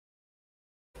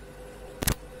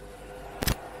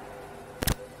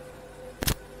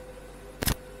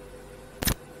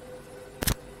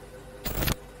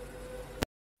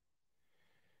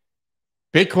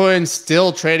Bitcoin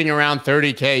still trading around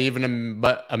 30K, even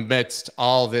amidst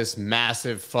all this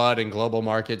massive FUD and global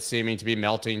markets seeming to be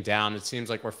melting down. It seems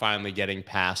like we're finally getting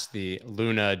past the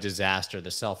Luna disaster, the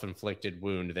self-inflicted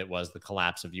wound that was the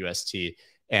collapse of UST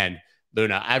and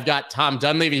Luna. I've got Tom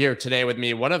Dunleavy here today with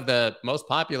me, one of the most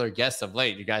popular guests of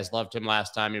late. You guys loved him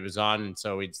last time he was on, and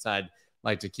so we decided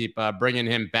like to keep bringing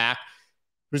him back.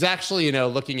 Who's actually,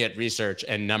 looking at research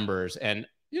and numbers and,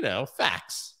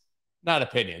 facts. Not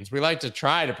opinions. We like to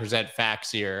try to present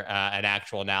facts here and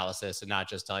actual analysis and not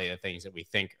just tell you the things that we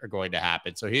think are going to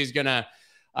happen. So he's going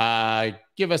to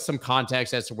give us some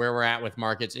context as to where we're at with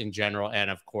markets in general and,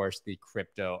 of course, the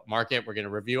crypto market. We're going to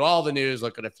review all the news,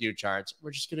 look at a few charts. We're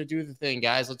just going to do the thing,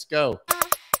 guys. Let's go.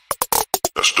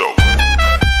 Let's go.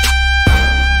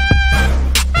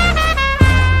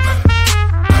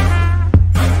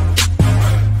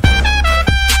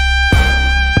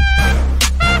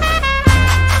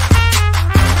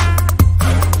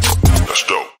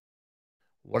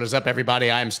 What is up,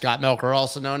 everybody? I'm Scott Melker,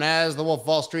 also known as the Wolf of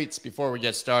Wall Streets. Before we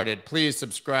get started, please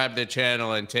subscribe to the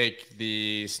channel and take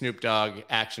the Snoop Dogg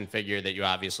action figure that you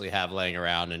obviously have laying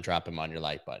around and drop him on your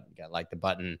like button. You got to like the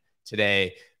button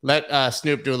today. Let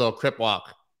Snoop do a little crip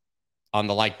walk on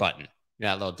the like button.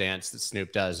 That little dance that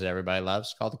Snoop does that everybody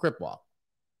loves called the crip walk.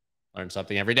 Learn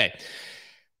something every day.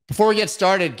 Before we get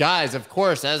started, guys, of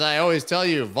course, as I always tell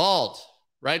you, Vauld.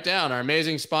 Write down our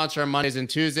amazing sponsor on Mondays and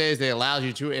Tuesdays. They allow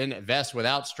you to invest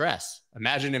without stress.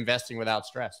 Imagine investing without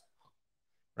stress,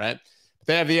 right?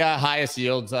 They have the highest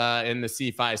yields in the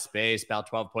CeFi space, about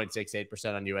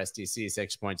 12.68% on USDC,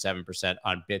 6.7%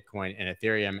 on Bitcoin and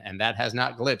Ethereum. And that has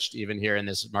not glitched even here in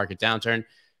this market downturn.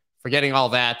 Forgetting all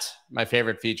that, my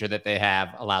favorite feature that they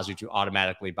have allows you to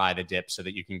automatically buy the dip so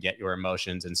that you can get your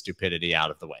emotions and stupidity out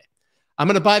of the way. I'm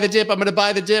going to buy the dip. I'm going to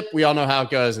buy the dip. We all know how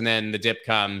it goes. And then the dip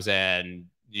comes and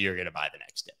you're going to buy the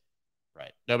next dip,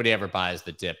 right? Nobody ever buys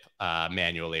the dip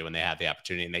manually when they have the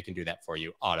opportunity, and they can do that for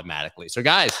you automatically. So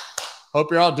guys, hope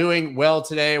you're all doing well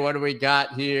today. What do we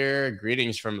got here?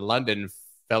 Greetings from London,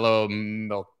 fellow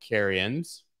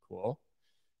Melkerians. Cool.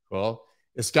 Cool.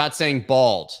 Is Scott saying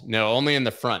bald? No, only in the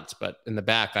front, but in the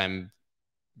back, I'm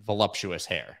voluptuous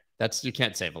hair. You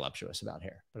can't say voluptuous about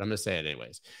hair, but I'm going to say it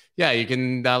anyways. Yeah, you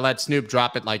can let Snoop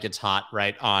drop it like it's hot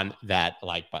right on that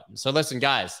like button. So listen,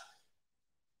 guys,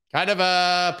 kind of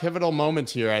a pivotal moment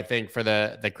here, I think, for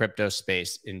the crypto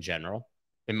space in general,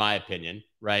 in my opinion,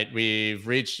 right? We've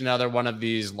reached another one of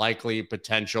these likely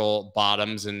potential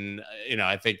bottoms. And,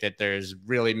 I think that there's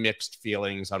really mixed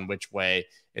feelings on which way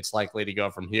it's likely to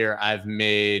go from here. I've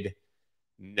made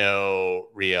no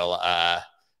real...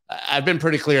 I've been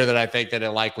pretty clear that I think that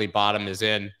a likely bottom is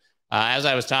in. As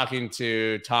I was talking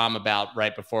to Tom about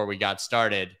right before we got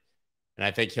started, and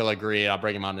I think he'll agree, I'll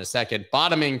bring him on in a second,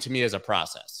 bottoming to me is a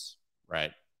process,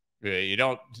 right? You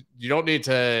don't need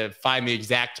to find the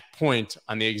exact point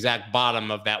on the exact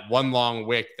bottom of that one long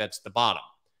wick that's the bottom,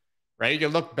 right? You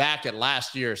can look back at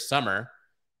last year's summer.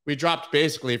 We dropped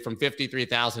basically from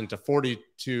 53,000 to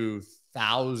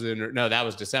 42,000, or no, that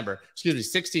was December, excuse me,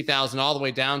 60,000 all the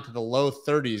way down to the low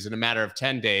 30s in a matter of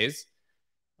 10 days.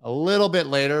 A little bit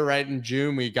later, right in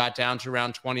June, we got down to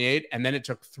around 28, and then it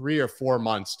took 3 or 4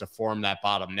 months to form that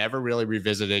bottom, never really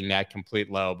revisiting that complete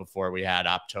low before we had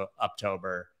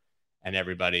October, and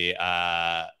everybody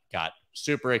got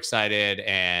super excited,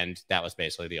 and that was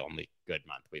basically the only good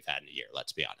month we've had in a year,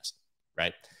 let's be honest,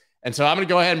 right? And so I'm going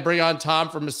to go ahead and bring on Tom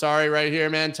from Messari right here,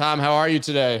 man. Tom, how are you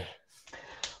today?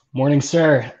 Morning,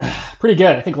 sir. Pretty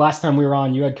good. I think last time we were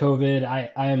on, you had COVID. I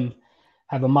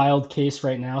have a mild case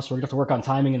right now, so we're going to have to work on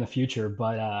timing in the future.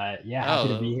 But yeah, happy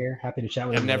to be here. Happy to chat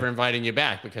with you. I'm never inviting you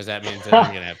back because that means that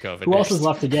I'm going to have COVID. Who else is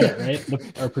left to get it,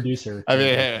 right? Our producer. I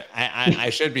mean, I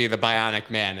should be the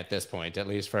bionic man at this point, at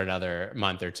least for another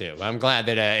month or two. I'm glad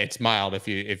that it's mild if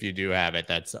you do have it.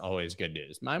 That's always good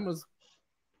news. Mine was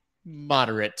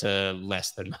moderate to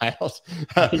less than mild.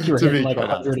 I think you were hitting like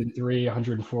 103,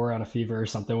 104 on a fever or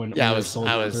something. I was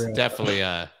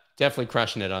definitely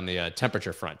crushing it on the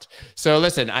temperature front. So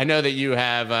listen, I know that you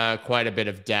have quite a bit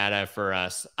of data for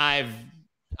us. I've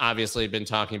obviously been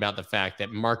talking about the fact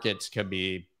that markets could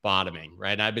be bottoming,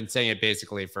 right? And I've been saying it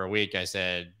basically for a week. I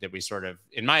said that we sort of,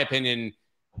 in my opinion,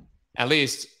 at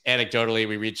least anecdotally,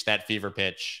 we reached that fever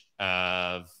pitch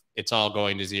of it's all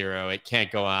going to zero. It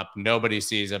can't go up. Nobody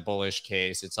sees a bullish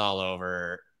case. It's all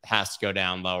over. Has to go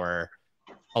down lower.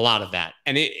 A lot of that.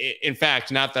 And in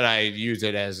fact, not that I use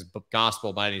it as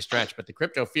gospel by any stretch, but the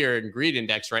crypto fear and greed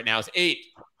index right now is 8,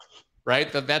 right?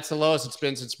 That's the lowest it's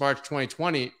been since March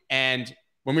 2020. And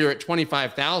when we were at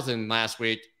 25,000 last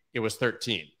week, it was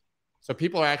 13. So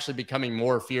people are actually becoming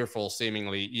more fearful,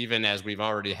 seemingly, even as we've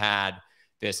already had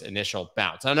this initial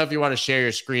bounce. I don't know if you want to share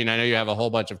your screen. I know you have a whole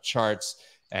bunch of charts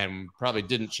and probably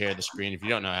didn't share the screen. If you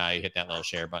don't know how, you hit that little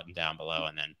share button down below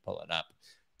and then pull it up.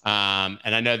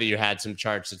 And I know that you had some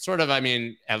charts that sort of, I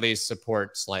mean, at least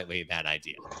support slightly that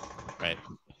idea, right?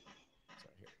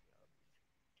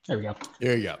 There we go.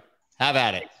 Here you go. Have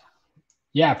at it.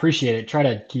 Yeah, appreciate it. Try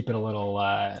to keep it a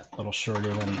little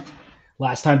shorter than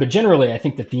last time. But generally, I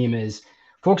think the theme is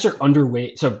folks are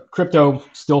underweight. So crypto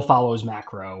still follows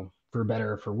macro for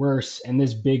better or for worse. And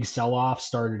this big sell-off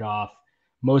started off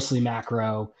mostly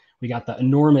macro. We got the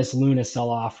enormous Luna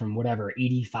sell-off from whatever,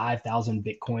 85,000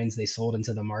 Bitcoins they sold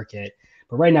into the market.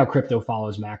 But right now, crypto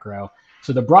follows macro.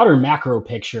 So the broader macro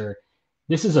picture,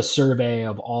 this is a survey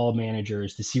of all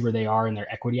managers to see where they are in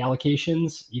their equity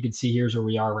allocations. You can see here's where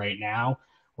we are right now.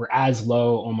 We're as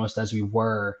low almost as we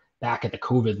were back at the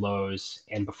COVID lows.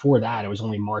 And before that, it was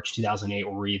only March 2008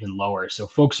 where we're even lower. So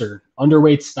folks are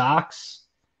underweight stocks.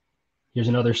 Here's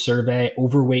another survey,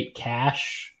 overweight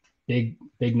cash, big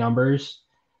numbers.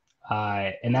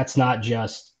 And that's not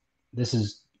just, this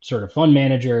is sort of fund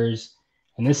managers.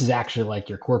 And this is actually like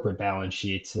your corporate balance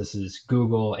sheets. This is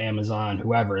Google, Amazon,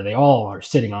 whoever. They all are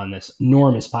sitting on this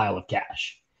enormous pile of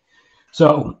cash.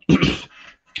 So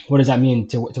what does that mean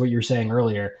to what you were saying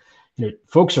earlier? You know,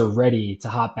 folks are ready to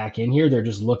hop back in here. They're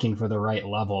just looking for the right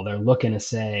level. They're looking to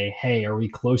say, hey, are we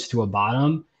close to a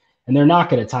bottom? And they're not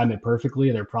going to time it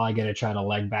perfectly. They're probably going to try to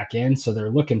leg back in. So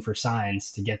they're looking for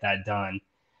signs to get that done.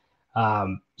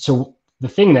 So the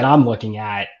thing that I'm looking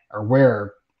at are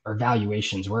where are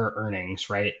valuations, where are earnings,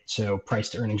 right? So price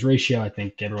to earnings ratio, I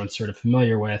think everyone's sort of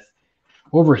familiar with.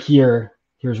 Over here,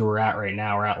 here's where we're at right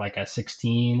now. We're at like a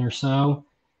 16 or so.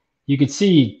 You could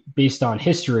see based on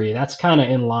history, that's kind of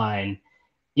in line.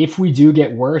 If we do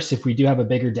get worse, if we do have a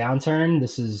bigger downturn,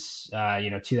 this is,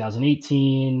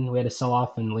 2018, we had a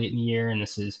sell-off in late in the year, and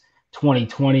this is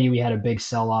 2020. We had a big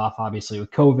sell-off, obviously, with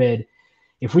COVID.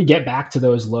 If we get back to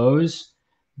those lows,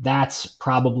 that's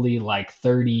probably like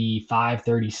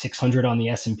 3,600 on the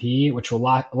S&P, which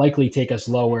will likely take us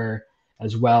lower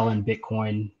as well in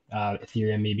Bitcoin,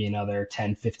 Ethereum, maybe another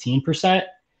 10, 15%.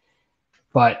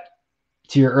 But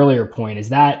to your earlier point, is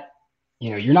that,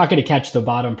 you're not going to catch the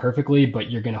bottom perfectly, but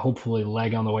you're going to hopefully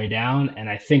leg on the way down. And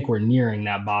I think we're nearing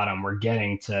that bottom. We're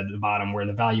getting to the bottom where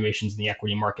the valuations in the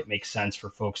equity market make sense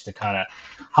for folks to kind of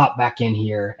hop back in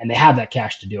here, and they have that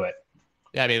cash to do it.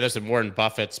 Yeah, I mean, listen, Warren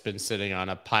Buffett's been sitting on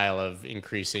a pile of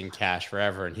increasing cash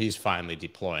forever, and he's finally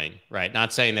deploying, right?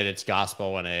 Not saying that it's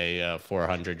gospel when a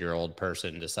 400-year-old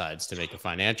person decides to make a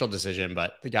financial decision,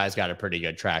 but the guy's got a pretty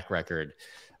good track record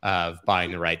of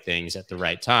buying the right things at the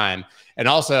right time. And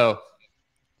also,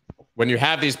 when you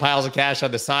have these piles of cash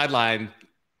on the sideline,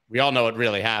 we all know what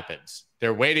really happens.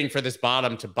 They're waiting for this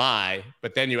bottom to buy,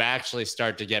 but then you actually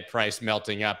start to get price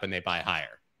melting up and they buy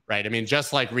higher. Right. I mean,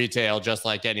 just like retail, just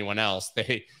like anyone else,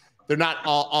 they're not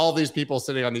all these people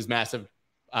sitting on these massive,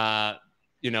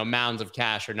 mounds of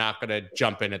cash are not going to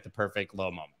jump in at the perfect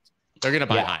low moment. They're going to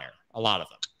buy higher, a lot of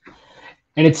them.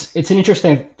 And it's an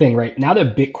interesting thing, right? Now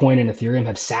that Bitcoin and Ethereum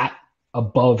have sat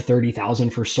above 30,000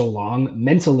 for so long,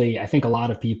 mentally, I think a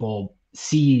lot of people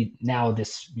see now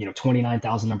this,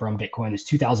 29,000 number on Bitcoin, this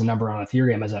 2,000 number on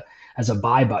Ethereum as a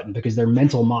buy button, because their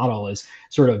mental model is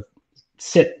sort of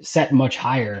set much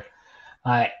higher.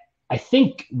 I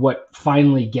think what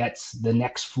finally gets the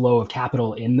next flow of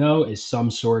capital in, though, is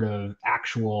some sort of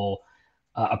actual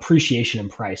appreciation in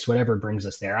price, whatever brings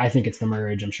us there. I think it's the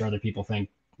merge. I'm sure other people think,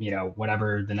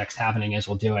 whatever the next happening is,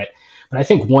 we'll do it. But I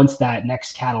think once that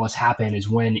next catalyst happen is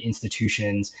when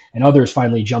institutions and others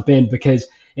finally jump in, because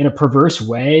in a perverse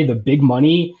way, the big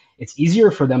money, it's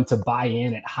easier for them to buy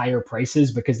in at higher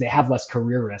prices because they have less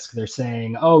career risk. They're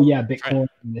saying, oh yeah, Bitcoin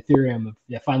and Ethereum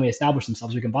have finally established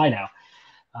themselves. We can buy now.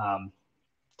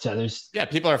 So there's,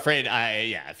 people are afraid.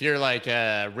 If you're like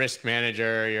a risk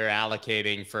manager, you're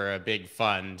allocating for a big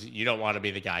fund, you don't want to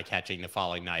be the guy catching the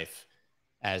falling knife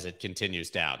as it continues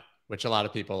down, which a lot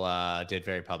of people did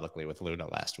very publicly with Luna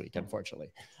last week,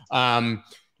 unfortunately. And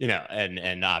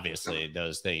obviously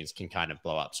those things can kind of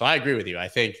blow up. So I agree with you. I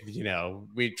think,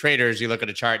 we traders, you look at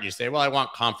a chart and you say, well, I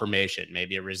want confirmation.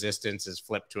 Maybe a resistance is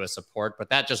flipped to a support,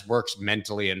 but that just works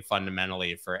mentally and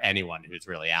fundamentally for anyone who's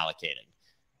really allocating.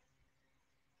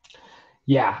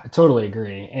 Yeah, I totally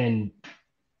agree. And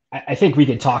I think we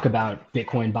could talk about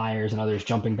Bitcoin buyers and others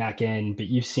jumping back in, but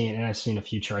you've seen, and I've seen a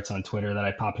few charts on Twitter that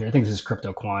I pop here. I think this is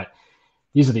Crypto Quant.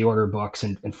 These are the order books,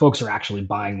 and folks are actually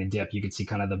buying the dip. You can see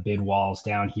kind of the bid walls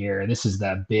down here. This is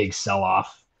the big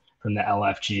sell-off from the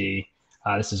LFG.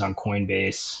 This is on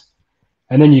Coinbase.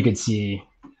 And then you could see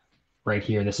right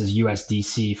here, this is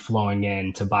USDC flowing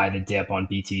in to buy the dip on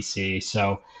BTC.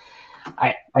 So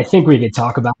I think we could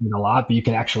talk about it a lot, but you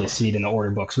can actually see it in the order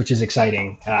books, which is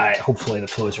exciting. Hopefully the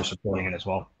flows are supporting it as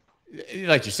well.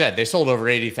 Like you said, they sold over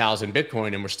 80,000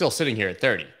 Bitcoin and we're still sitting here at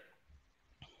 30.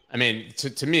 I mean,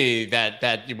 to me,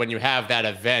 that when you have that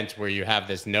event where you have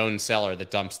this known seller that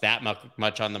dumps that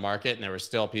much on the market, and there were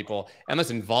still people, and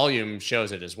listen, volume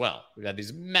shows it as well. We've had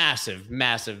these massive,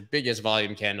 biggest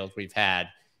volume candles we've had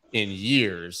in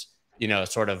years, you know,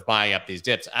 sort of buying up these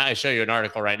dips. I show you an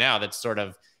article right now that's sort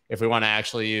of, if we want to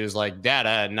actually use like data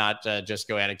and not just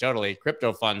go anecdotally,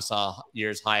 crypto funds saw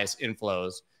year's highest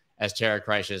inflows as Terra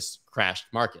crisis crashed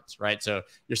markets, right? So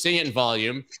you're seeing it in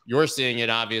volume. You're seeing it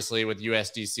obviously with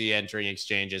USDC entering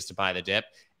exchanges to buy the dip,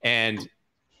 and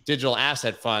digital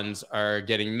asset funds are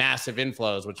getting massive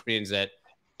inflows, which means that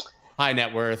high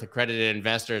net worth accredited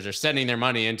investors are sending their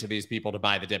money into these people to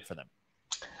buy the dip for them.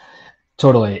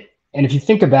 Totally. And if you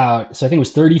think about, so I think it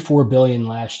was 34 billion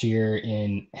last year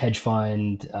in hedge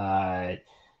fund,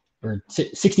 or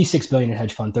 66 billion in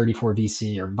hedge fund, 34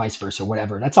 VC, or vice versa,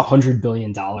 whatever. That's $100 billion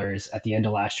at the end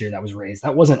of last year that was raised.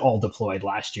 That wasn't all deployed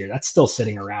last year. That's still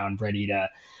sitting around ready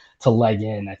to leg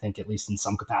in, I think, at least in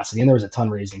some capacity. And there was a ton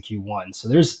raised in Q1. So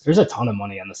there's a ton of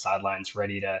money on the sidelines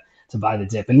ready to buy the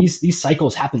dip. And these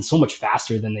cycles happen so much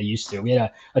faster than they used to. We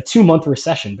had a 2-month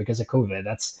recession because of COVID.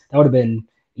 That would have been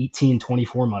 18,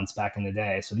 24 months back in the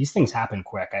day. So these things happen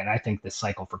quick. And I think this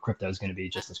cycle for crypto is going to be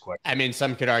just as quick. I mean,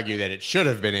 some could argue that it should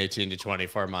have been 18 to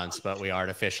 24 months, but we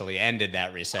artificially ended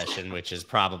that recession, which is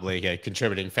probably a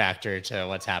contributing factor to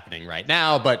what's happening right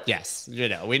now. But yes, you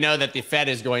know, we know that the Fed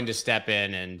is going to step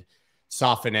in and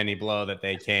soften any blow that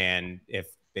they can if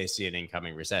they see an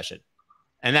incoming recession.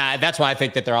 And that's why I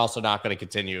think that they're also not going to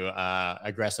continue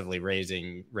aggressively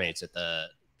raising rates at the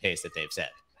pace that they've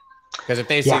set. Because if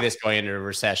they see this going into a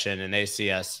recession and they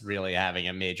see us really having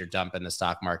a major dump in the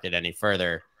stock market any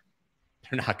further,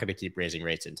 they're not going to keep raising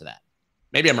rates into that.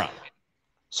 Maybe I'm wrong.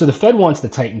 So the Fed wants to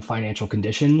tighten financial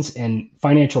conditions, and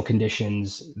financial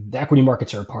conditions, the equity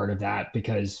markets are a part of that,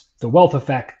 because the wealth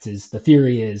effect is, the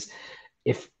theory is,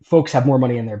 if folks have more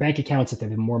money in their bank accounts, if they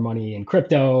have more money in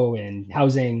crypto and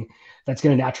housing, that's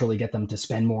going to naturally get them to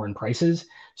spend more in prices.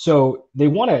 So they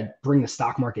want to bring the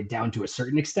stock market down to a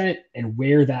certain extent, and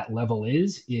where that level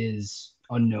is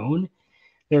unknown.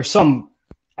 There are some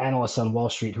analysts on Wall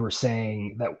Street who are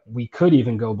saying that we could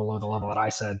even go below the level that I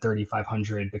said,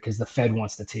 3,500, because the Fed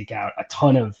wants to take out a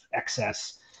ton of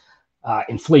excess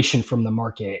inflation from the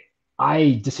market.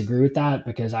 I disagree with that,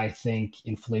 because I think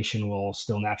inflation will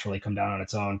still naturally come down on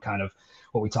its own, kind of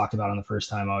what we talked about on the first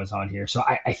time I was on here. So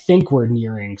I think we're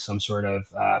nearing some sort of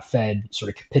Fed sort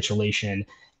of capitulation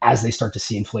as they start to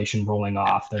see inflation rolling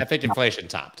off. I think inflation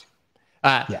topped.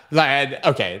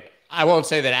 Okay, I won't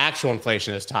say that actual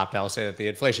inflation has topped. I'll say that the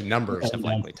inflation numbers have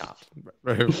likely topped.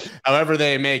 However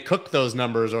they may cook those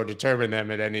numbers or determine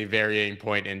them at any varying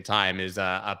point in time is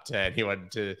up to anyone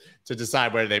to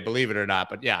decide whether they believe it or not.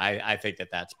 But yeah, I think that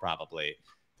that's probably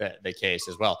the case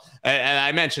as well. And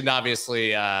I mentioned, obviously,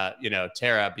 you know,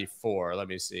 Terra before. Let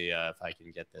me see if I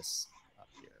can get this up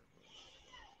here.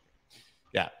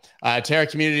 Yeah. Terra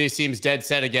community seems dead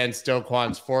set against Do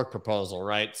Kwon's fork proposal,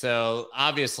 right? So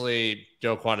obviously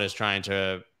Do Kwon is trying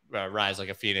to rise like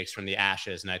a phoenix from the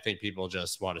ashes, and I think people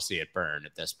just want to see it burn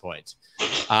at this point.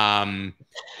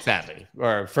 Sadly,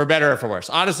 or for better or for worse.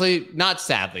 Honestly, not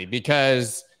sadly,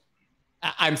 because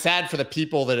I'm sad for the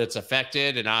people that it's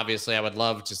affected, and obviously I would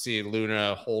love to see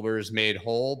Luna holders made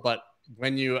whole. But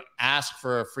when you ask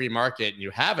for a free market and you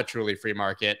have a truly free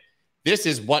market, this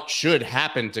is what should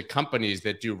happen to companies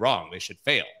that do wrong. They should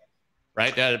fail,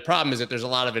 right? The problem is that there's a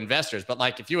lot of investors. But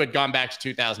like if you had gone back to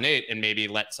 2008 and maybe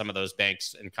let some of those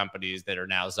banks and companies that are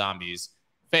now zombies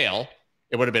fail,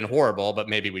 it would have been horrible, but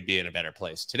maybe we'd be in a better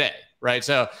place today, right?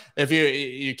 So if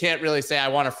you can't really say I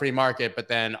want a free market, but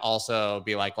then also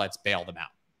be like, let's bail them out.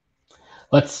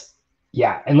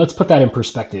 And let's put that in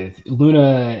perspective.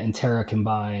 Luna and Terra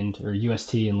combined, or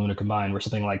UST and Luna combined, were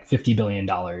something like $50 billion.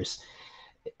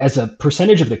 As a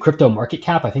percentage of the crypto market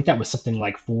cap, I think that was something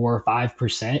like 4 or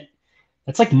 5%.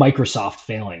 That's like Microsoft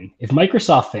failing. If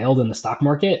Microsoft failed in the stock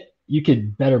market, you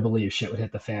could better believe shit would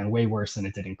hit the fan way worse than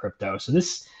it did in crypto. So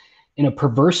this, in a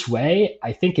perverse way,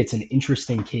 I think it's an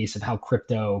interesting case of how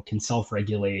crypto can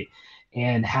self-regulate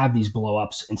and have these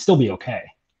blow-ups and still be okay.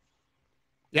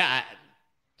 Yeah,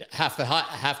 half the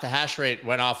hash rate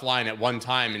went offline at one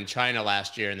time in China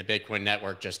last year, and the Bitcoin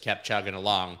network just kept chugging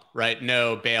along, right?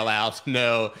 No bailouts,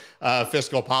 no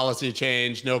fiscal policy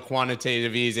change, no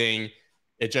quantitative easing.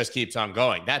 It just keeps on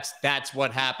going. That's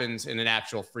what happens in an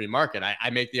actual free market. I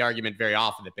make the argument very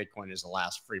often that Bitcoin is the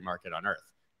last free market on earth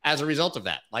as a result of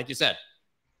that, like you said.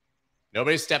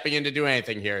 Nobody's stepping in to do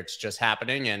anything here. It's just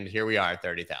happening. And here we are at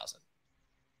 30,000.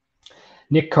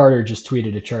 Nick Carter just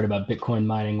tweeted a chart about Bitcoin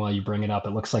mining while you bring it up.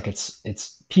 It looks like it's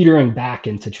petering back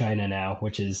into China now,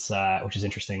 which is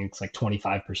interesting. It's like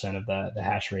 25% of the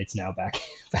hash rates now back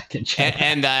in China.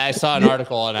 And I saw an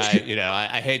article, and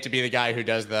I hate to be the guy who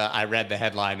does I read the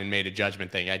headline and made a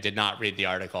judgment thing. I did not read the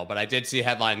article, but I did see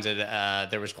headlines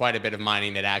that there was quite a bit of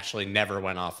mining that actually never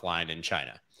went offline in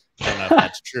China. I don't know if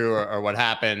that's true or what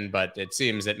happened, but it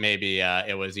seems that maybe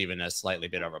it was even a slightly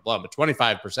bit overblown. But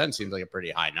 25% seems like a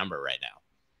pretty high number right now.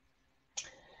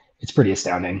 It's pretty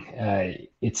astounding.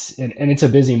 It's a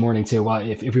busy morning too. Well,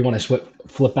 if we want to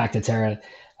flip back to Terra,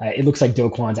 it looks like Do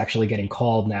Kwon's actually getting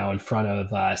called now in front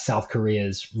of South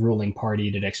Korea's ruling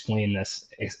party to explain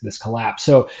this collapse.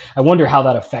 So I wonder how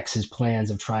that affects his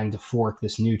plans of trying to fork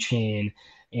this new chain.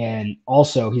 And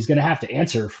also, he's going to have to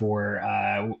answer for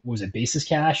was it Basis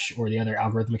Cash or the other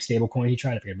algorithmic stablecoin he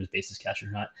tried? I forget if it was Basis Cash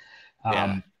or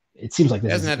not. It seems like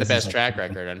this doesn't have the best track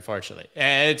record, unfortunately.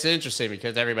 And it's interesting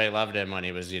because everybody loved him when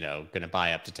he was, going to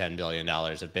buy up to $10 billion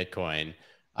of Bitcoin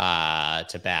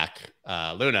to back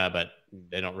Luna, but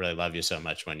they don't really love you so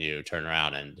much when you turn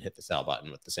around and hit the sell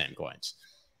button with the same coins.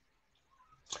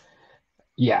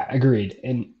 Yeah, agreed.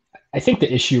 And I think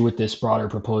the issue with this broader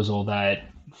proposal that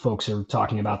folks are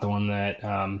talking about, the one that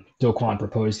Do Kwon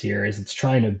proposed here, is it's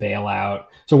trying to bail out.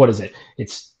 So what is it?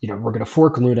 It's, we're going to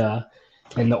fork Luna,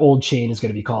 and the old chain is going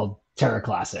to be called Terra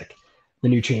Classic. The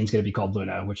new chain is going to be called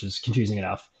Luna, which is confusing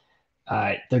enough.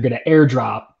 They're going to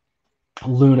airdrop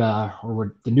Luna,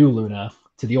 or the new Luna,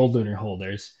 to the old Luna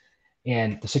holders.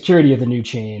 And the security of the new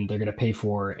chain, they're going to pay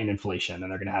for in inflation,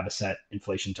 and they're going to have a set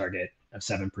inflation target of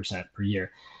 7% per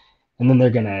year. And then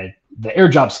the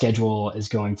airdrop schedule is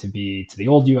going to be to the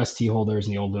old UST holders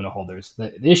and the old Luna holders.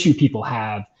 The issue people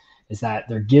have is that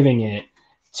they're giving it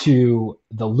to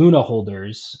the Luna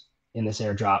holders in this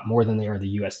airdrop more than they are the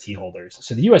UST holders.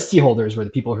 So the UST holders were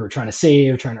the people who were trying to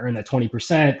save, trying to earn that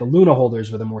 20%. The Luna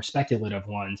holders were the more speculative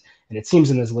ones. And it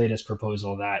seems in this latest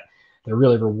proposal that they're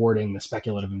really rewarding the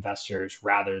speculative investors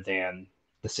rather than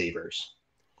the savers.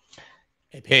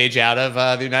 A page out of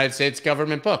the United States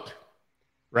government book,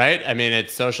 right? I mean,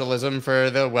 it's socialism for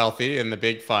the wealthy and the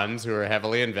big funds who are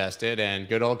heavily invested, and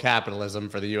good old capitalism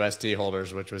for the UST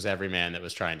holders, which was every man that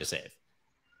was trying to save.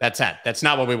 That's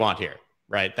not what we want here.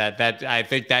 Right. That I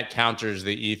think that counters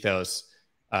the ethos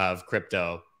of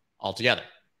crypto altogether.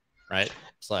 Right.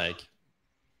 It's an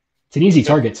easy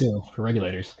target too for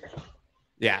regulators.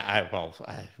 Yeah.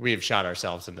 We've shot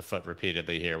ourselves in the foot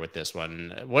repeatedly here with this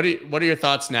one. What are your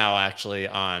thoughts now actually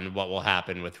on what will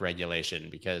happen with regulation?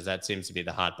 Because that seems to be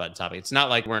the hot button topic. It's not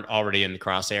like we weren't already in the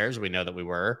crosshairs. We know that we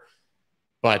were.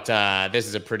 But this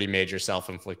is a pretty major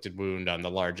self-inflicted wound on the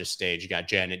largest stage. You got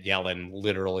Janet Yellen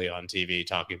literally on TV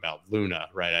talking about Luna,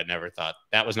 right? I never thought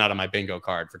that was not on my bingo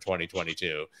card for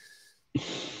 2022.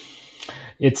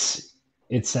 It's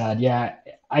sad. Yeah.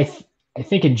 I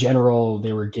think in general,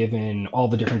 they were given, all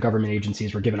the different government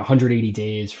agencies were given 180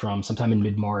 days from sometime in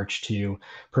mid-March to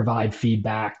provide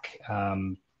feedback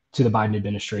to the Biden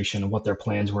administration of what their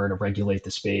plans were to regulate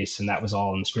the space. And that was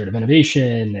all in the spirit of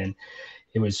innovation. And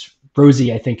it was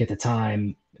rosy, I think, at the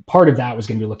time. Part of that was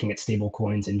going to be looking at stable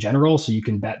coins in general. So you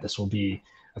can bet this will be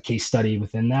a case study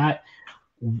within that.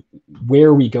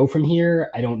 Where we go from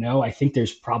here, I don't know. I think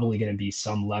there's probably going to be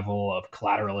some level of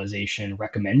collateralization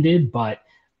recommended, but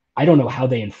I don't know how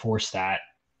they enforce that.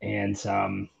 And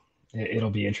it'll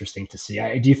be interesting to see.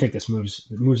 I do think this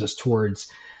moves us towards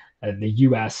the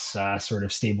U.S. Sort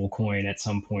of stable coin at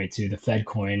some point to the Fed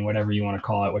coin, whatever you want to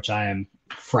call it, which I am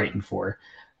frightened for,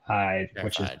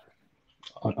 which is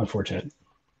unfortunate.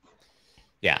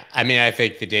 Yeah, I mean, I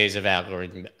think the days of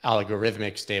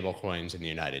algorithmic stable coins in the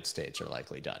United States are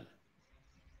likely done.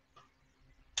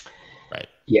 Right.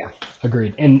 Yeah,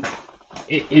 agreed. And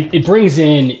it brings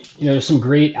in, some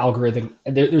great algorithm.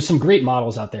 There's some great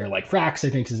models out there, like Frax, I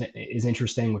think is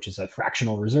interesting, which is a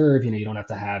fractional reserve. You don't have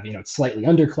to have, it's slightly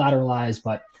under collateralized,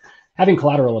 but having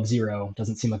collateral of 0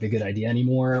 doesn't seem like a good idea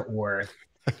anymore, or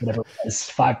whatever it was,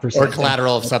 5%. Or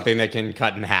collateral of something that can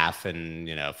cut in half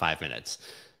in, 5 minutes.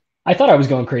 I thought I was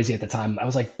going crazy at the time. I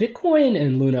was like, Bitcoin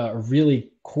and Luna are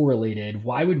really correlated.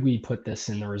 Why would we put this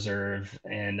in the reserve?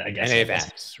 And I guess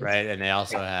AVAX, right? And they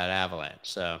also had Avalanche.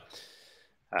 So,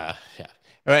 yeah.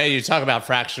 All right, you talk about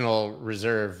fractional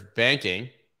reserve banking,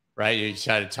 right? You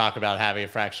try to talk about having a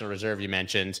fractional reserve. You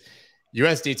mentioned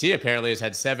USDT apparently has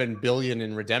had 7 billion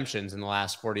in redemptions in the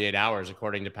last 48 hours,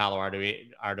 according to Palo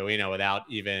Arduino, without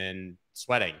even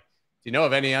sweating. Do you know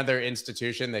of any other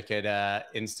institution that could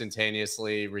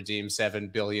instantaneously redeem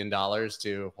 $7 billion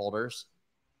to holders?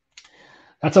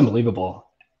 That's unbelievable.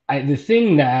 the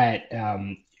thing that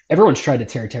everyone's tried to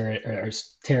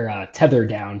tear Tether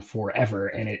down forever,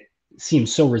 and it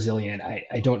seems so resilient.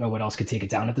 I don't know what else could take it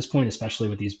down at this point, especially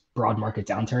with these broad market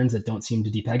downturns that don't seem to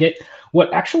depeg it.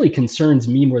 What actually concerns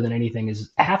me more than anything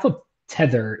is half of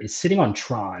Tether is sitting on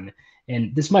Tron.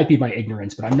 And this might be my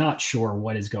ignorance, but I'm not sure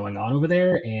what is going on over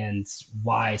there and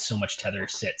why so much Tether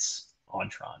sits on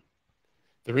Tron.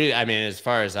 I mean, as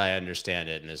far as I understand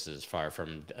it, and this is far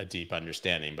from a deep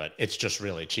understanding, but it's just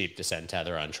really cheap to send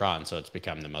Tether on Tron. So it's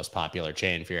become the most popular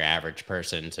chain for your average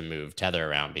person to move Tether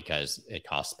around because it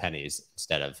costs pennies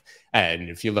instead of, and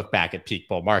if you look back at peak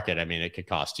bull market, I mean, it could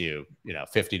cost you,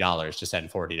 $50 to send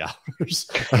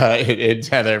 $40 in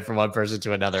Tether from one person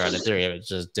to another on Ethereum. It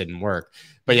just didn't work.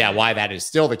 But yeah, why that is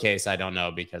still the case, I don't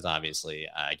know, because obviously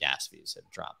gas fees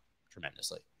have dropped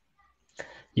tremendously.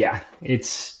 Yeah,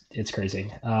 it's crazy.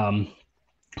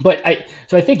 But I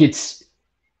think it's,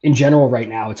 in general right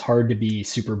now, it's hard to be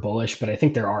super bullish, but I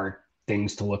think there are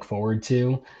things to look forward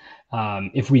to.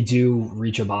 If we do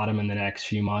reach a bottom in the next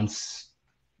few months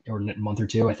or month or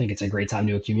two, I think it's a great time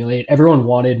to accumulate. Everyone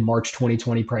wanted March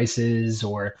 2020 prices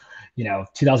or,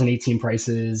 2018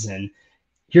 prices, and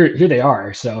here they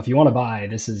are. So if you want to buy,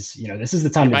 this is the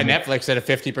time to buy Netflix at a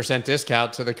 50%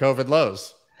 discount to the COVID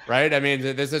lows. Right. I mean,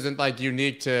 this isn't like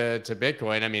unique to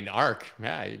Bitcoin. I mean, ARK,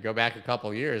 yeah, you go back a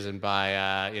couple years and buy,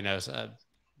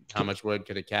 how much wood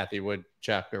could a Kathy Wood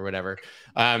chuck or whatever.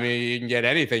 I mean, you can get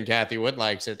anything Kathy Wood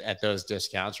likes at those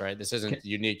discounts, right? This isn't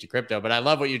unique to crypto, but I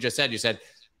love what you just said. You said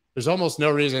there's almost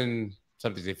no reason,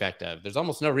 something's effective. There's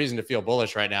almost no reason to feel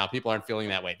bullish right now. People aren't feeling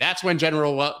that way. That's when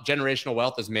generational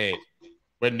wealth is made,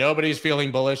 when nobody's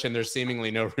feeling bullish and there's seemingly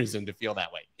no reason to feel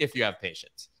that way if you have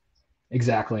patience.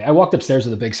 Exactly. I walked upstairs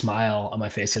with a big smile on my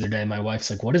face the other day. And my wife's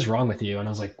like, "What is wrong with you?" And I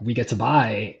was like, "We get to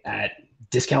buy at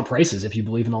discount prices if you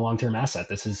believe in the long-term asset.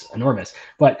 This is enormous."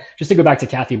 But just to go back to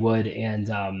Kathy Wood, and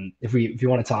if you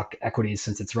want to talk equities,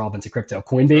 since it's relevant to crypto,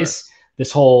 Coinbase, sure.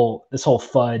 this whole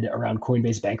FUD around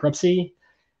Coinbase bankruptcy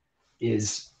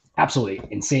is absolutely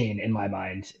insane in my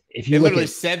mind. If you literally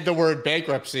said the word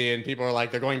bankruptcy and people are like,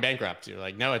 they're going bankrupt. You're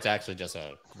like, no, it's actually just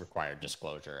a required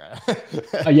disclosure.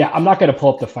 Yeah, I'm not going to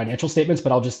pull up the financial statements,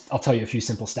 but I'll tell you a few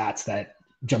simple stats that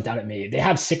jumped out at me. They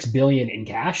have $6 billion in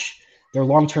cash. Their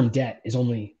long-term debt is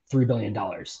only $3 billion.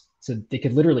 So they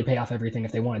could literally pay off everything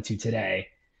if they wanted to today.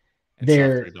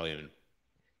 Their $3 billion.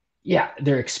 Yeah,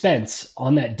 their expense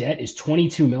on that debt is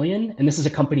 $22 million. And this is a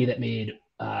company that made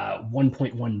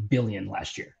 1.1 billion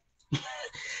last year.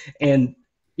 And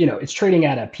it's trading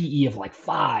at a PE of like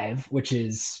 5, which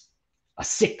is a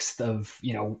sixth of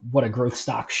what a growth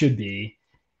stock should be,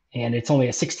 and it's only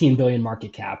a 16 billion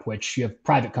market cap, which you have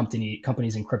private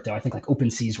companies in crypto. I think like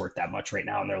OpenSea is worth that much right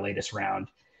now in their latest round.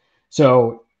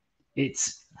 So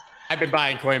I've been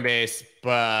buying Coinbase,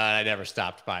 but I never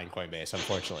stopped buying Coinbase,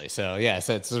 unfortunately. So yes,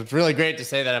 it's really great to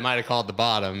say that I might have called the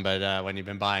bottom, but when you've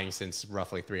been buying since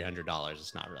roughly $300,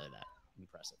 it's not really that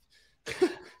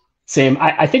impressive. Same.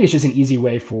 I think it's just an easy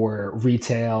way for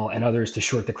retail and others to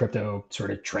short the crypto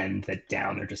sort of trend that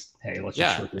down. They're just, hey, let's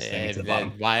just short this thing to the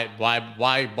bottom.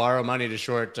 Why borrow money to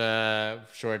short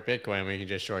Bitcoin when you can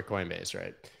just short Coinbase,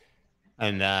 right?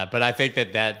 And but I think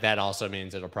that also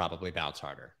means it'll probably bounce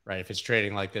harder, right? If it's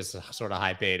trading like this sort of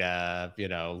high beta,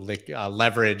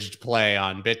 leveraged play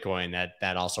on Bitcoin,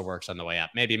 that also works on the way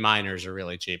up. Maybe miners are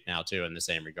really cheap now too in the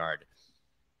same regard.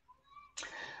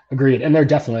 Agreed. And they're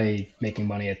definitely making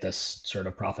money at this sort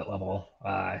of profit level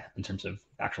in terms of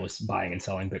actually buying and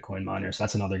selling Bitcoin miners.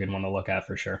 That's another good one to look at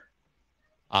for sure.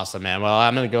 Awesome, man. Well,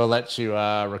 I'm going to go let you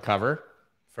recover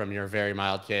from your very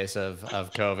mild case of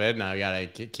COVID. Now we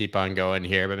got to keep on going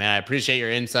here. But, man, I appreciate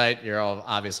your insight. You're all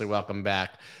obviously welcome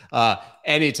back.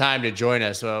 Anytime to join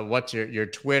us. What's your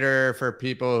Twitter for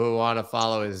people who want to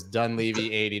follow is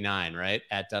Dunleavy89, right?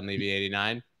 At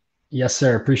Dunleavy89. Yes,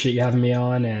 sir. Appreciate you having me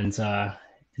on, and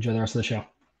enjoy the rest of the show.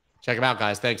 Check them out,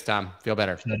 guys. Thanks, Tom. Feel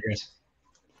better.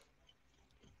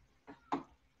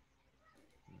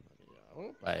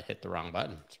 Oh, I hit the wrong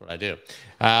button. That's what I do.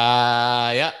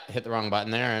 Yeah, hit the wrong button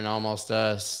there and almost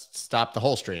stopped the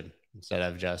whole stream instead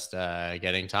of just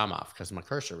getting Tom off because my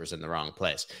cursor was in the wrong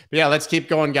place. But yeah, let's keep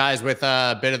going, guys, with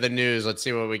a bit of the news. Let's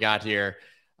see what we got here.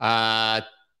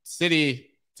 City.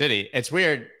 It's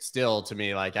weird still to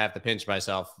me. Like I have to pinch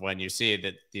myself when you see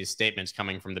that these statements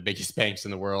coming from the biggest banks in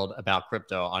the world about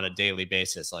crypto on a daily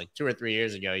basis. Like 2 or 3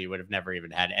 years ago, you would have never even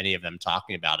had any of them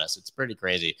talking about us. It's pretty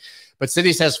crazy. But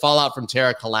Citi says fallout from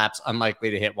Terra collapse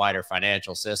unlikely to hit wider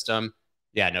financial system.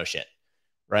 Yeah, no shit.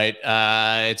 Right.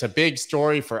 It's a big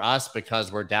story for us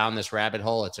because we're down this rabbit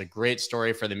hole. It's a great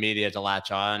story for the media to latch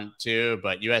on to,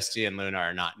 but UST and Luna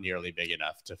are not nearly big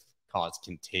enough to cause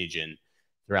contagion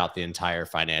throughout the entire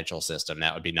financial system.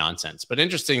 That would be nonsense. But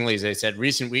interestingly, as they said,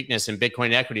 recent weakness in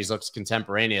Bitcoin equities looks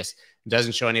contemporaneous and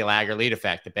doesn't show any lag or lead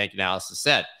effect, the bank analysis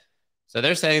said. So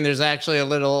they're saying there's actually a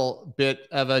little bit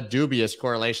of a dubious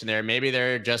correlation there. Maybe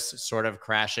they're just sort of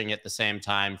crashing at the same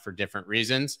time for different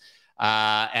reasons,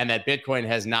 and that Bitcoin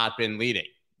has not been leading,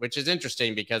 which is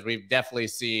interesting because we've definitely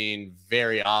seen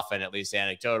very often, at least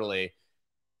anecdotally,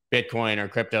 Bitcoin or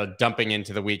crypto dumping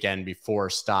into the weekend before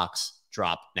stocks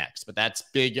drop next. But that's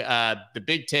big. The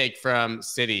big take from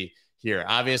Citi here.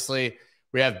 Obviously,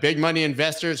 we have big money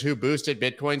investors who boosted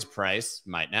Bitcoin's price,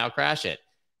 might now crash it.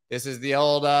 This is the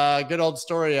old, good old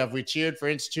story of we cheered for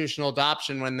institutional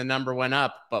adoption when the number went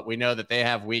up, but we know that they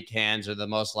have weak hands, are the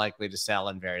most likely to sell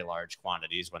in very large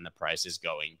quantities when the price is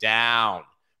going down,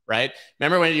 right?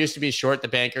 Remember when it used to be short the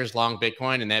bankers, long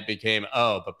Bitcoin, and that became,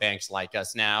 oh, but banks like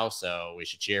us now, so we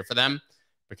should cheer for them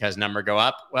because number go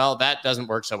up? Well, that doesn't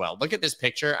work so well. Look at this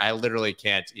picture. I literally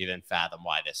can't even fathom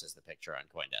why this is the picture on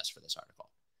CoinDesk for this article.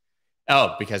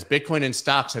 Oh, because Bitcoin and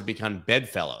stocks have become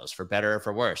bedfellows, for better or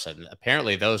for worse. And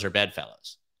apparently those are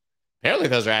bedfellows. Apparently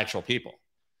those are actual people,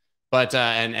 but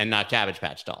and not Cabbage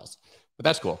Patch dolls. But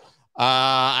that's cool.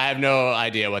 I have no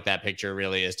idea what that picture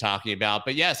really is talking about.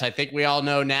 But yes, I think we all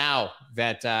know now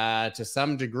that to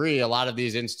some degree, a lot of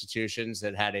these institutions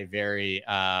that had a very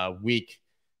weak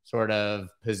sort of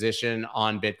position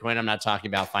on Bitcoin. I'm not talking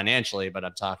about financially, but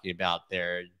I'm talking about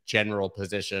their general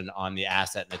position on the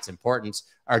asset and its importance,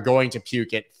 are going to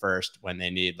puke it first when they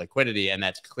need liquidity. And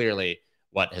that's clearly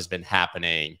what has been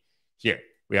happening here.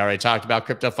 We already talked about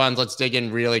crypto funds. Let's dig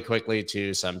in really quickly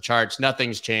to some charts.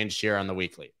 Nothing's changed here on the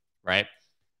weekly, right?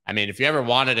 I mean, if you ever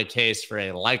wanted a case for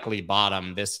a likely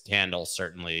bottom, this candle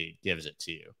certainly gives it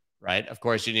to you, right? Of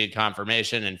course, you need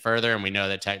confirmation and further, and we know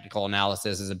that technical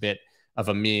analysis is a bit of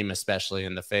a meme, especially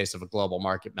in the face of a global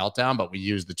market meltdown, but we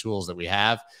use the tools that we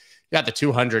have. You got the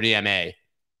 200 EMA,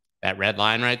 that red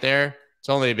line right there. It's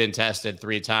only been tested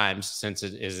 3 times since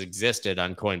it has existed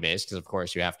on Coinbase, because of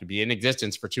course you have to be in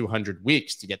existence for 200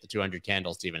 weeks to get the 200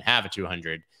 candles to even have a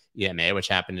 200 EMA, which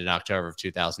happened in October of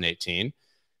 2018.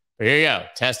 But here you go,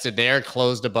 tested there,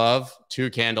 closed above,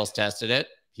 2 candles tested it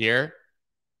here.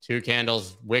 2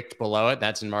 candles wicked below it.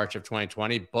 That's in March of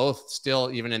 2020. Both still,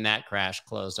 even in that crash,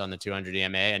 closed on the 200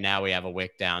 EMA. And now we have a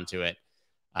wick down to it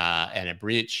and a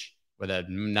breach with a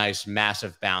nice,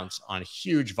 massive bounce on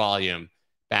huge volume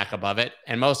back above it.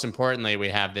 And most importantly, we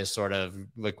have this sort of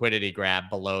liquidity grab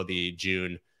below the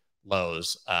June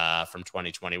lows from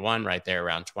 2021, right there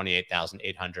around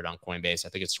 28,800 on Coinbase. I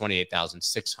think it's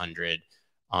 28,600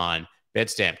 on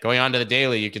Bitstamp. Going on to the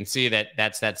daily, you can see that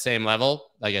that's that same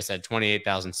level. Like I said,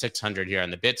 28,600 here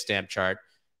on the Bitstamp chart,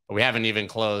 but we haven't even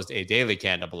closed a daily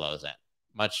candle below that.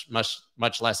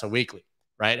 Much less a weekly,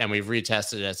 right? And we've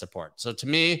retested it as support. So to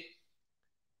me,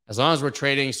 as long as we're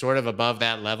trading sort of above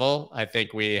that level, I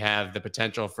think we have the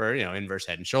potential for, you know, inverse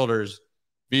head and shoulders,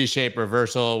 V-shaped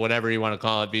reversal, whatever you want to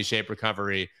call it, V-shaped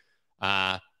recovery.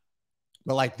 But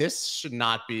like this should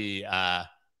not be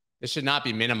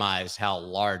minimized how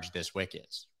large this wick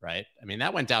is, right? I mean,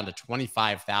 that went down to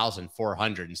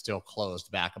 25,400 and still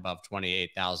closed back above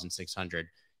 28,600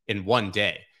 in one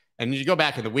day. And you go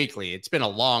back in the weekly, it's been a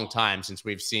long time since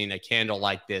we've seen a candle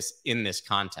like this in this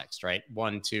context, right?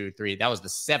 1, 2, 3. That was the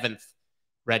 7th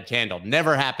red candle.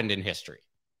 Never happened in history,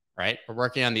 right? We're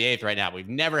working on the 8th right now. We've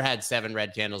never had 7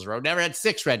 red candles in a row, never had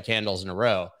 6 red candles in a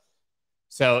row.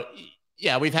 So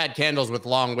yeah, we've had candles with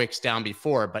long wicks down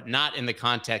before, but not in the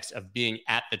context of being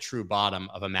at the true bottom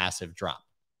of a massive drop,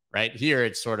 right? Here,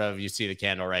 it's sort of, you see the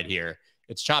candle right here.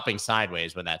 It's chopping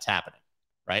sideways when that's happening,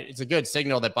 right? It's a good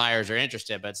signal that buyers are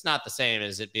interested, but it's not the same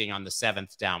as it being on the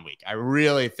 7th down week. I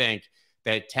really think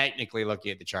that technically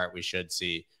looking at the chart, we should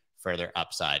see further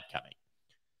upside coming.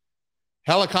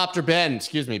 Helicopter Ben,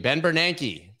 Ben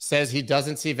Bernanke says he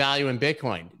doesn't see value in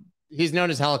Bitcoin. He's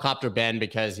known as Helicopter Ben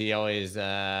because he always,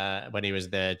 when he was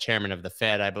the chairman of the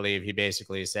Fed, I believe, he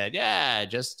basically said, yeah,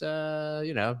 just,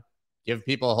 you know, give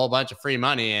people a whole bunch of free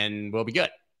money and we'll be good.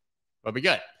 We'll be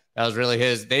good. That was really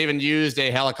his. They even used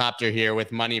a helicopter here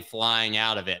with money flying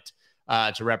out of it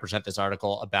to represent this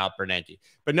article about Bernanke.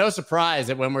 But no surprise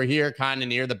that when we're here kind of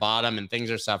near the bottom and things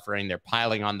are suffering, they're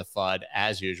piling on the FUD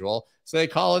as usual. So they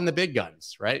call in the big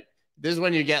guns, right? This is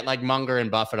when you get like Munger and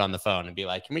Buffett on the phone and be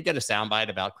like, can we get a soundbite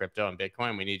about crypto and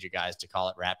Bitcoin? We need you guys to call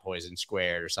it rat poison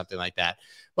squared or something like that.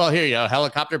 Well, here you go.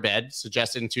 Helicopter Ben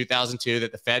suggested in 2002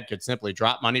 that the Fed could simply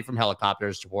drop money from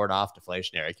helicopters to ward off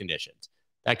deflationary conditions.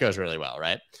 That goes really well,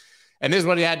 right? And this is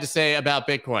what he had to say about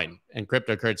Bitcoin and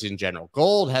cryptocurrency in general.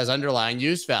 Gold has underlying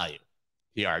use value,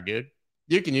 he argued.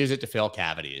 You can use it to fill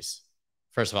cavities.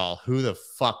 First of all, who the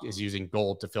fuck is using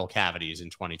gold to fill cavities in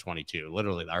 2022?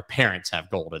 Literally, our parents have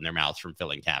gold in their mouths from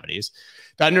filling cavities.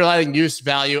 The underlying use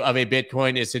value of a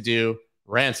Bitcoin is to do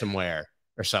ransomware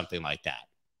or something like that.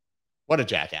 What a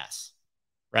jackass,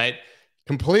 right?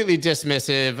 Completely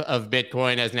dismissive of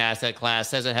Bitcoin as an asset class,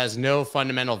 says it has no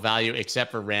fundamental value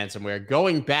except for ransomware,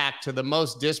 going back to the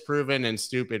most disproven and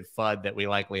stupid FUD that we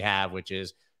likely have, which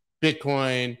is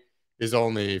Bitcoin is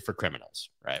only for criminals,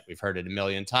 right? We've heard it a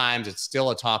million times. It's still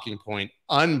a talking point,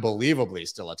 unbelievably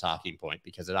still a talking point,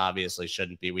 because it obviously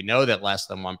shouldn't be. We know that less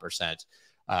than 1%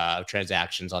 of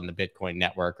transactions on the Bitcoin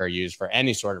network are used for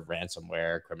any sort of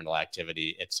ransomware, criminal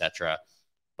activity, etc.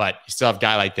 But you still have a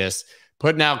guy like this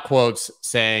putting out quotes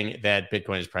saying that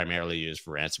Bitcoin is primarily used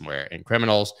for ransomware and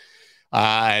criminals.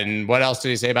 And what else did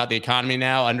he say about the economy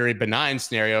now? Under a benign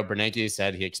scenario, Bernanke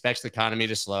said he expects the economy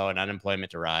to slow and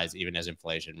unemployment to rise even as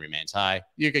inflation remains high.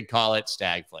 You could call it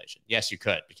stagflation. Yes, you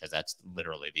could, because that's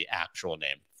literally the actual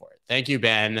name for it. Thank you,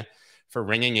 Ben, for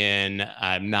ringing in.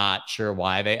 I'm not sure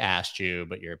why they asked you,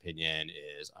 but your opinion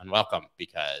is unwelcome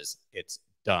because it's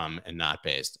dumb and not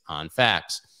based on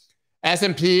facts.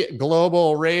 S&P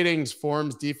Global Ratings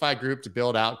forms DeFi group to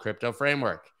build out crypto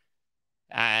framework.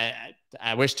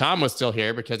 I wish Tom was still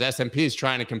here because S&P is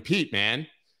trying to compete, man.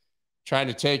 Trying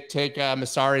to take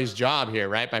Messari's job here,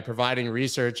 right? By providing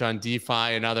research on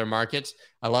DeFi and other markets.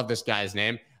 I love this guy's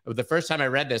name. The first time I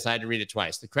read this, I had to read it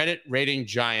twice. The credit rating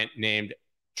giant named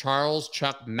Charles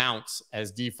Chuck Mounts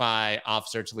as DeFi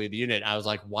officer to lead the unit. I was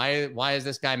like, why is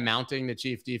this guy mounting the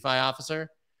chief DeFi officer?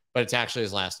 But it's actually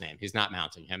his last name. He's not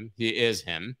mounting him. He is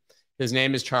him. His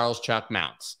name is Charles Chuck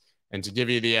Mounts. And to give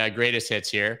you the greatest hits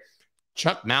here,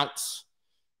 Chuck Mounts,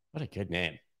 what a good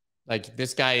name. Like,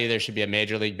 this guy either should be a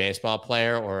Major League Baseball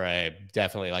player or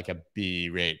definitely like a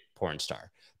B-rate porn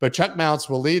star. But Chuck Mounts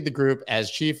will lead the group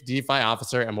as chief DeFi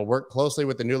officer and will work closely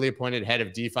with the newly appointed head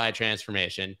of DeFi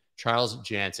transformation, Charles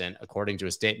Jansen, according to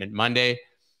a statement Monday.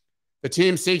 The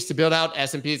team seeks to build out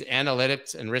S&P's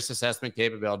analytics and risk assessment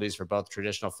capabilities for both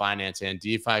traditional finance and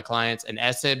DeFi clients. An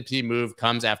S&P move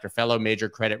comes after fellow major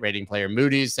credit rating player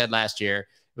Moody's said last year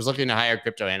it was looking to hire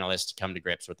crypto analysts to come to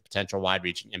grips with the potential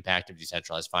wide-reaching impact of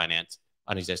decentralized finance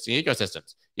on existing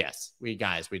ecosystems. Yes, we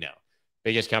know.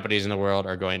 Biggest companies in the world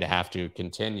are going to have to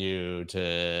continue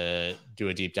to do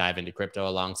a deep dive into crypto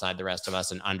alongside the rest of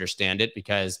us and understand it,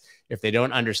 because if they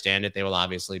don't understand it, they will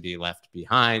obviously be left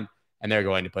behind, and they're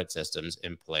going to put systems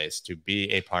in place to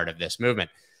be a part of this movement.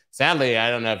 Sadly, I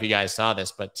don't know if you guys saw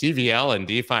this, but TVL and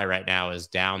DeFi right now is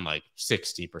down like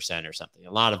 60% or something.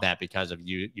 A lot of that because of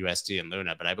UST and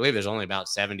Luna, but I believe there's only about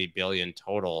 70 billion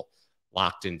total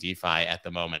locked in DeFi at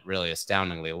the moment. Really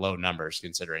astoundingly low numbers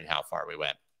considering how far we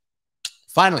went.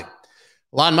 Finally,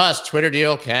 Elon Musk Twitter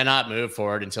deal cannot move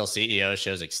forward until CEO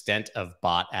shows extent of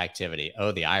bot activity.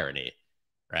 Oh, the irony,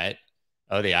 right?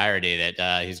 Oh, the irony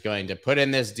that he's going to put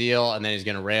in this deal and then he's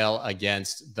going to rail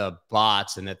against the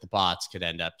bots and that the bots could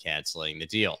end up canceling the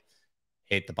deal.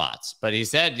 Hate the bots. But he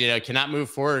said, cannot move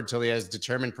forward until he has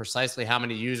determined precisely how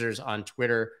many users on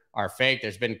Twitter are fake.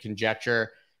 There's been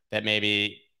conjecture that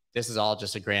maybe this is all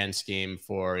just a grand scheme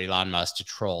for Elon Musk to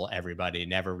troll everybody,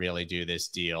 never really do this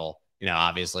deal.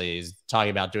 Obviously he's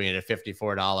talking about doing it at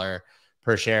 $54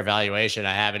 per share valuation.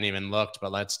 I haven't even looked,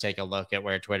 but let's take a look at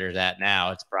where Twitter's at now.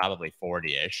 It's probably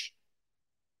 40-ish,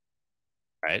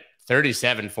 right?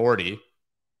 37.40.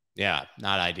 Yeah,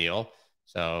 not ideal.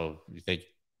 So you think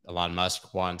Elon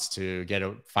Musk wants to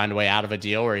find a way out of a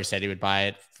deal where he said he would buy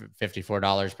it for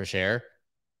 $54 per share?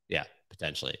 Yeah,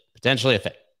 potentially a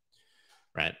thing,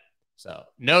 right? So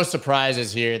no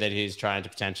surprises here that he's trying to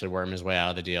potentially worm his way out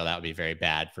of the deal. That would be very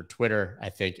bad for Twitter. I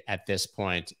think at this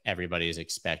point, everybody is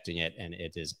expecting it and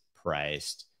it is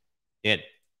priced in.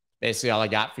 Basically all I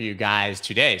got for you guys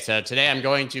today. So today I'm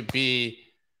going to be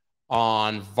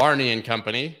on Varney and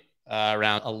Company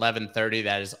around 11:30.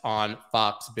 That is on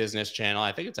Fox Business Channel.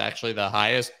 I think it's actually the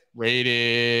highest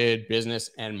rated business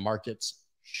and markets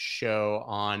show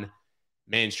on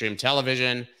mainstream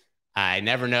television. I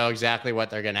never know exactly what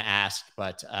they're going to ask,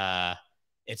 but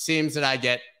it seems that I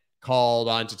get called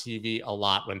onto TV a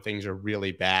lot when things are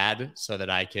really bad so that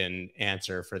I can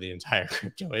answer for the entire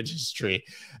crypto industry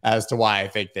as to why I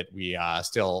think that we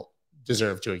still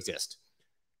deserve to exist.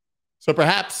 So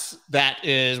perhaps that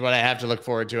is what I have to look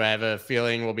forward to. I have a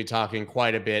feeling we'll be talking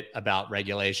quite a bit about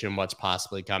regulation, what's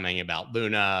possibly coming, about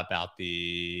Luna, about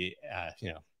the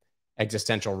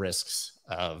existential risks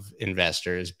of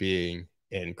investors being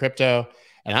in crypto.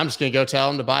 And I'm just going to go tell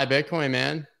them to buy Bitcoin,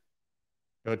 man.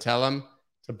 Go tell them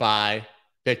to buy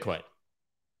Bitcoin.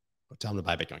 Go tell them to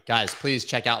buy Bitcoin. Guys, please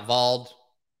check out Vauld.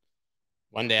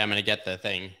 One day I'm going to get the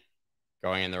thing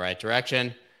going in the right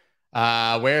direction.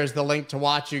 Where's the link to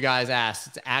watch, you guys asked?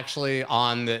 It's actually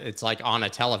on it's like on a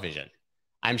television.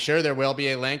 I'm sure there will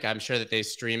be a link. I'm sure that they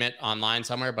stream it online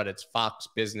somewhere, but it's Fox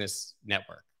Business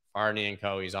Network. Barney and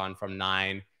Co. He's on from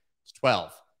 9 to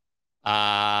 12.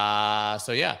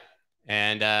 So yeah.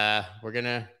 And we're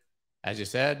gonna, as you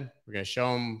said, we're gonna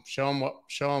show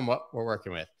them what we're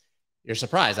working with. You're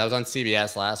surprised. I was on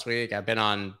CBS last week. I've been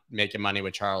on Making Money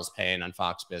with Charles Payne on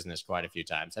Fox Business quite a few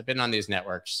times. I've been on these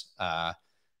networks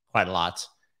quite a lot.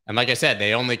 And like I said,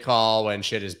 they only call when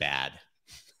shit is bad.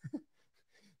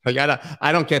 Like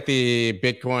I don't get the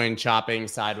Bitcoin chopping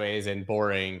sideways and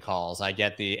boring calls. I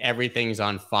get the everything's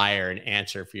on fire and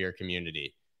answer for your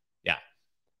community. Yeah.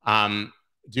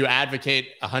 Do you advocate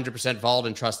 100% Vauld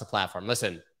and trust the platform?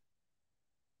 Listen,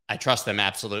 I trust them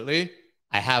absolutely.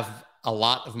 I have a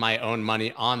lot of my own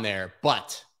money on there,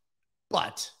 but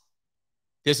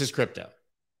this is crypto.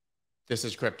 This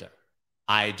is crypto.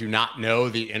 I do not know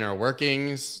the inner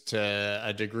workings to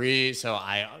a degree, so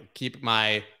I keep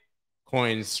my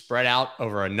coins spread out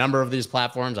over a number of these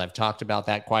platforms. I've talked about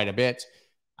that quite a bit.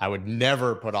 I would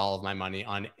never put all of my money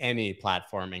on any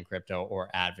platform in crypto or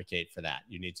advocate for that.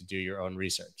 You need to do your own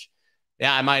research.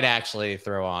 Yeah, I might actually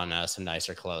throw on some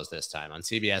nicer clothes this time. On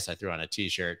CBS, I threw on a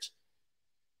t-shirt.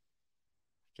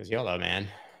 Because YOLO, man.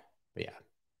 But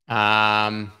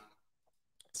yeah.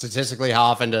 Statistically, how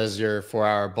often does your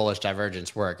 4-hour bullish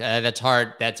divergence work? That's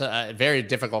hard. That's a very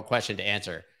difficult question to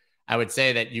answer. I would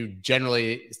say that you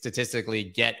generally statistically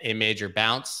get a major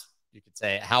bounce. You could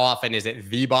say, how often is it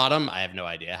the bottom? I have no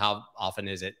idea. How often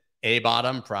is it a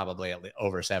bottom? Probably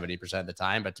over 70% of the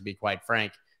time. But to be quite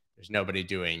frank, there's nobody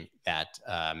doing that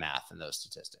math in those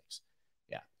statistics.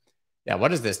 Yeah. Yeah.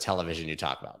 What is this television you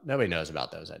talk about? Nobody knows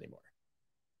about those anymore.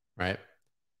 Right?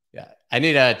 Yeah. I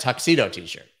need a tuxedo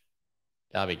t-shirt.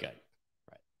 That'll be good.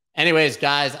 Right. Anyways,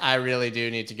 guys, I really do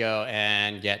need to go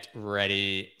and get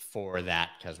ready for that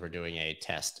because we're doing a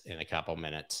test in a couple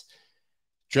minutes.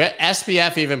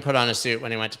 SBF even put on a suit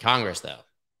when he went to Congress, though.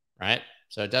 Right?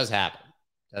 So it does happen.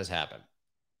 It does happen.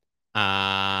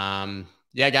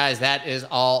 Yeah, guys, that is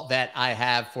all that I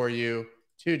have for you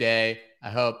today. I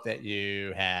hope that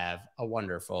you have a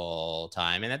wonderful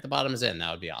time. And at the bottom is in.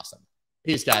 That would be awesome.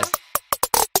 Peace, guys.